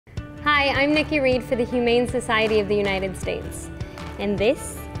Hi, I'm Nikki Reed for the Humane Society of the United States. And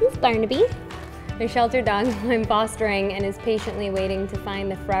this is Barnaby, a shelter dog who I'm fostering and is patiently waiting to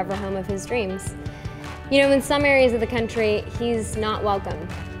find the forever home of his dreams. You know, in some areas of the country, he's not welcome,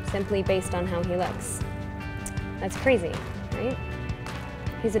 simply based on how he looks. That's crazy, right?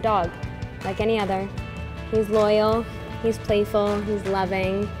 He's a dog, like any other. He's loyal, he's playful, he's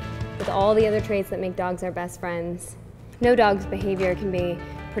loving, with all the other traits that make dogs our best friends. No dog's behavior can be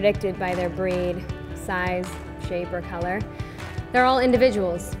predicted by their breed, size, shape, or color. They're all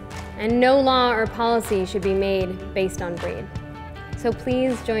individuals, and no law or policy should be made based on breed. So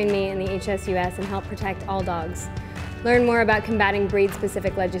please join me in the HSUS and help protect all dogs. Learn more about combating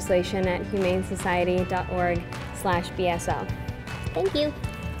breed-specific legislation at humanesociety.org/BSL. Thank you.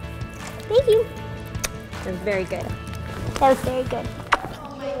 Thank you. That was very good. That was very good.